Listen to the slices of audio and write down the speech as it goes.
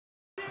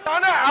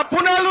তাৰমানে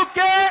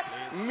আপোনালোকে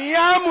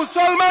মিয়া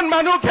মুছলমান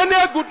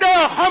মানুহখিনিয়ে গোটেই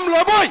অসম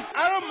ল'বই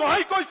আৰু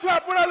মই কৈছো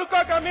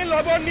আপোনালোকক আমি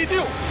ল'ব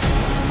নিদিওঁ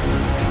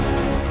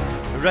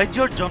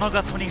ৰাজ্যৰ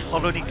জনগাঁথনি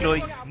সলনিক লৈ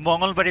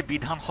মঙলবাৰে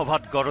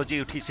বিধানসভাত গৰজি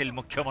উঠিছিল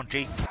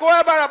মুখ্যমন্ত্ৰী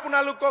এবাৰ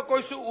আপোনালোকক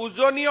কৈছো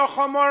উজনি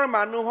অসমৰ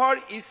মানুহৰ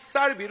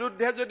ইচ্ছাৰ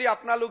বিৰুদ্ধে যদি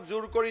আপোনালোক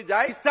জোৰ কৰি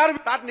যায় ইচ্ছাৰ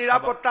তাত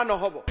নিৰাপত্তা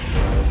নহব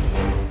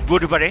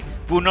বুধবাৰে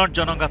পুনৰ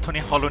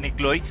জনগাঁথনি সলনিক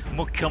লৈ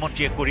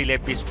মুখ্যমন্ত্ৰীয়ে কৰিলে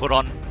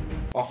বিস্ফোৰণ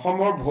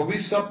অসমৰ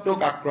ভৱিষ্যতক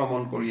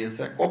আক্ৰমণ কৰি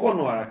আছে ক'ব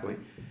নোৱাৰাকৈ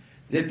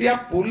যেতিয়া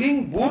পুলিং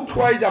বুথ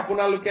ৱাইজ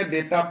আপোনালোকে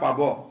ডেটা পাব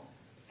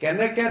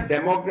কেনেকে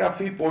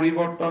ডেমোগ্ৰাফি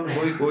পৰিৱৰ্তন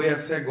হৈ গৈ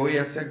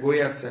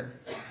আছে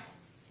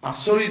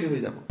আচৰিত হৈ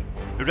যাব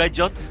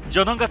ৰাজ্যত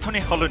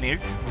জনগাঁথনি সলনিৰ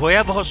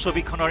ভয়াবহ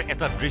ছবিখনৰ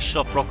এটা দৃশ্য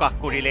প্ৰকাশ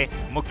কৰিলে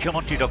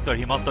মুখ্যমন্ত্ৰী ডক্টৰ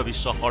হিমন্ত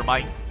বিশ্ব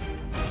শৰ্মাই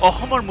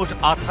অসমৰ মুঠ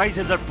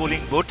 ২৮,০০০ পুলিং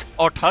বুথ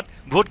অৰ্থাৎ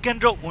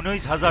ভোটকেন্দ্ৰ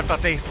 ১৯,০০০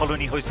 তাতেই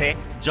সলনি হৈছে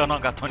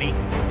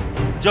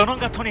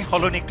জনগাঁথনি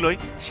সলনিক লৈ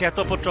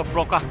শ্বেতপত্ৰ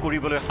প্ৰকাশ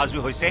কৰিবলৈ সাজু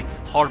হৈছে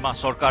শৰ্মা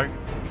চৰকাৰ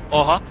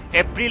অহা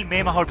এপ্ৰিল মে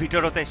মাহৰ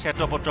ভিতৰতে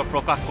শ্বেতপত্ৰ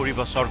প্ৰকাশ কৰিব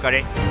চৰকাৰে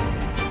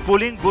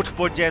পুলিং বুথ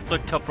পৰ্যায়ত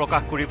তথ্য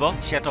প্ৰকাশ কৰিব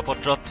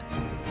শ্বেতপত্ৰত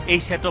এই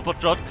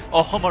শ্বেতপত্ৰত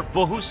অসমৰ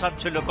বহু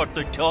চাঞ্চল্যকৰ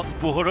তথ্য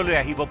পোহৰলৈ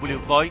আহিব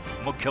বুলিও কয়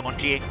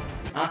মুখ্যমন্ত্ৰীয়ে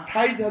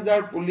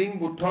 ২৮,০০০ পুলিং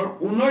বুথৰ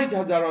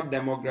 ১৯,০০০ত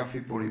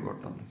ডেমোগ্ৰাফি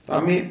পৰিৱৰ্তন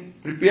আমি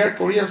প্ৰিপেয়াৰ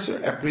কৰি আছো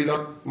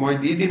এপ্ৰিলত মই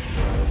দি দিম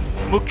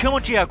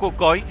মুখ্যমন্ত্ৰীয়ে আকৌ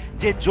কয়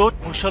যে য'ত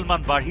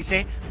মুছলমান বাঢ়িছে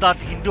তাত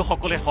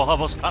হিন্দুসকলে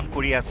সহাৱস্থান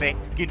কৰি আছে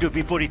কিন্তু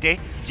বিপৰীতে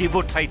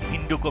যিবোৰ ঠাইত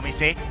হিন্দু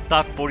কমিছে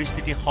তাত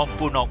পৰিস্থিতি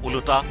সম্পূৰ্ণ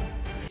ওলোটা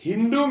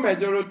Hindu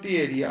majority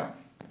area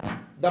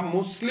the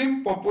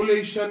Muslim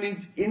population is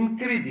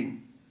increasing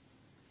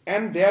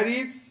and there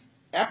is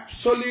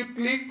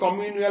absolutely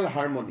communal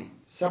harmony.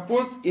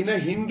 Suppose in a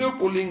Hindu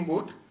polling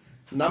booth,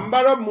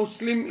 number of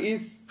Muslim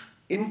is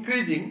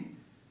increasing,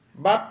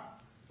 but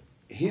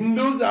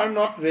Hindus are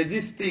not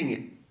resisting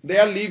it. They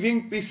are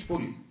living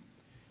peacefully.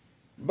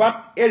 But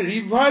a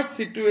reverse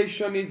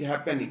situation is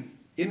happening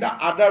in the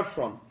other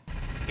front.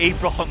 এই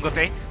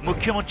প্ৰসংগতে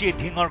মুখ্যমন্ত্ৰীয়ে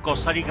ঢিঙৰ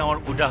কছাৰী গাঁৱৰ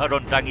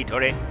উদাহৰণ দাঙি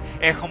ধৰে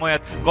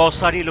এসময়ত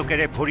কছাৰী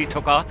লোকেৰে ভৰি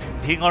থকা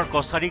ঢিঙৰ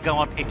কছাৰী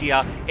গাঁৱত এতিয়া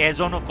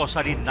এজনো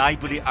কছাৰী নাই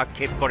বুলি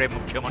আক্ষেপ কৰে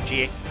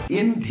মুখ্যমন্ত্ৰীয়ে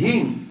In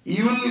Dhing,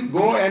 you will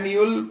go and you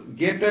will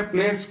get a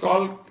place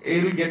called, you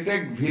will get a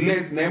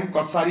village named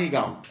Kosari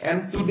Gaon. And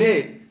today,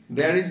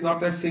 there is not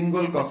a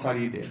single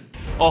Kosari there.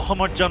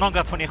 অসমৰ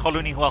জনগাঁথনি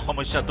সলনি হোৱা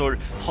সমস্যাটোৰ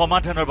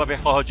সমাধানৰ বাবে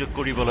সহযোগ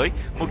কৰিবলৈ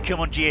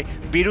মুখ্যমন্ত্ৰীয়ে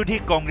বিৰোধী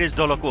কংগ্ৰেছ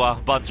দলকো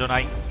আহ্বান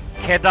জনায়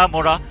খেদা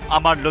মৰা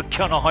আমাৰ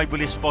লক্ষ্য নহয়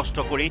বুলি স্পষ্ট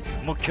কৰি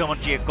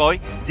মুখ্যমন্ত্ৰীয়ে কয়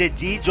যে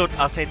যি য'ত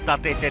আছে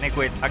তাতে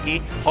তেনেকৈ থাকি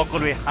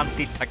সকলোৱে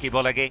শান্তিত থাকিব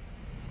লাগে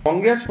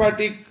কংগ্ৰেছ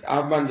পাৰ্টিক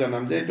আহ্বান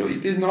জনাম যে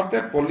it is not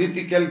a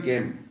political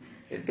game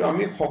এটো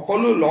আমি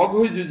সকলো লগ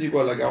হৈ যুঁজিব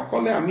লাগে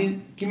অকলে আমি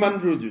কিমান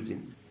দূৰ যুঁজিম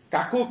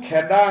কাকো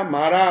খেদা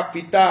মাৰা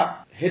পিটা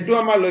হেতু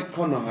আমাৰ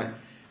লক্ষ্য নহয়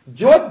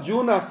য'ত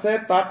জুন আছে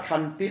তাত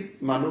শান্তিত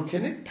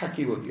মানুহখিনি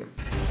থাকিব দিয়ক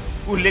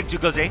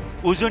উল্লেখযোগ্য যে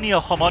উজনি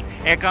অসমত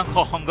একাংশ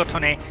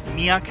সংগঠনে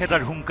মিয়া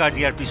খেদাৰ হুংকাৰ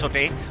দিয়াৰ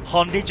পিছতে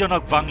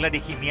সন্দেহজনক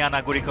বাংলাদেশী মিয়া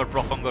নাগৰিকৰ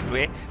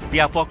প্ৰসংগটোৱে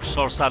ব্যাপক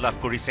চৰ্চা লাভ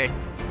কৰিছে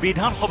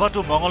বিধানসভাটো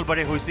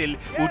মঙলবাৰে হৈছিল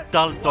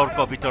উত্তাল তৰ্ক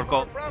বিতৰ্ক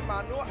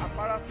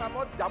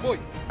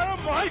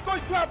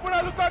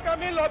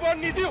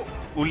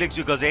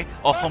উল্লেখযোগ্য যে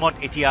অসমত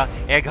এতিয়া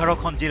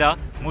 ১১খন জিলা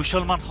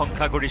মুছলমান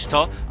সংখ্যাগৰিষ্ঠ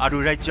আৰু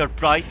ৰাজ্যৰ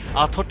প্ৰায়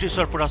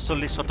 ৩৮ৰ পৰা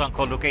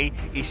 ৪০% লোকেই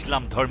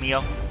ইছলাম ধৰ্মীয়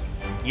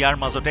ইয়াৰ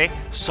মাজতে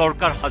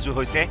চৰকাৰ সাজু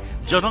হৈছে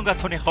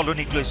জনগাঁথনি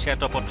সলনিক লৈ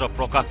শ্বেতপত্ৰ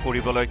প্ৰকাশ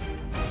কৰিবলৈ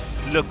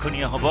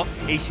লক্ষণীয় হ'ব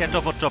এই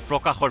শ্বেতপত্ৰ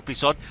প্ৰকাশৰ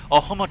পিছত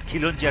অসমত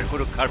খিলঞ্জীয়াৰ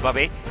সুৰক্ষাৰ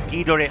বাবে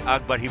কিদৰে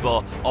আগবাঢ়িব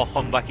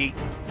অসমবাসী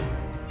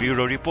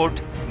bureau report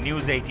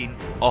news 18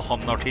 Assam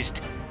north east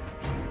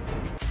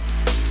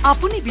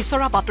আপুনি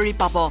বিচৰা বাতৰি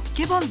পাব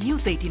কেৱল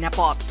নিউজ 18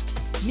 এপত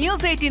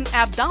নিউজ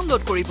 18 এপ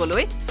ডাউনলোড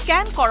কৰিবলৈ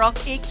স্ক্যান কৰক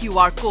এই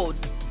QR কোড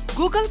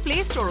গুগল প্লে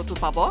ষ্টৰতো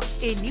পাব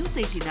এই নিউজ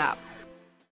 18 এপ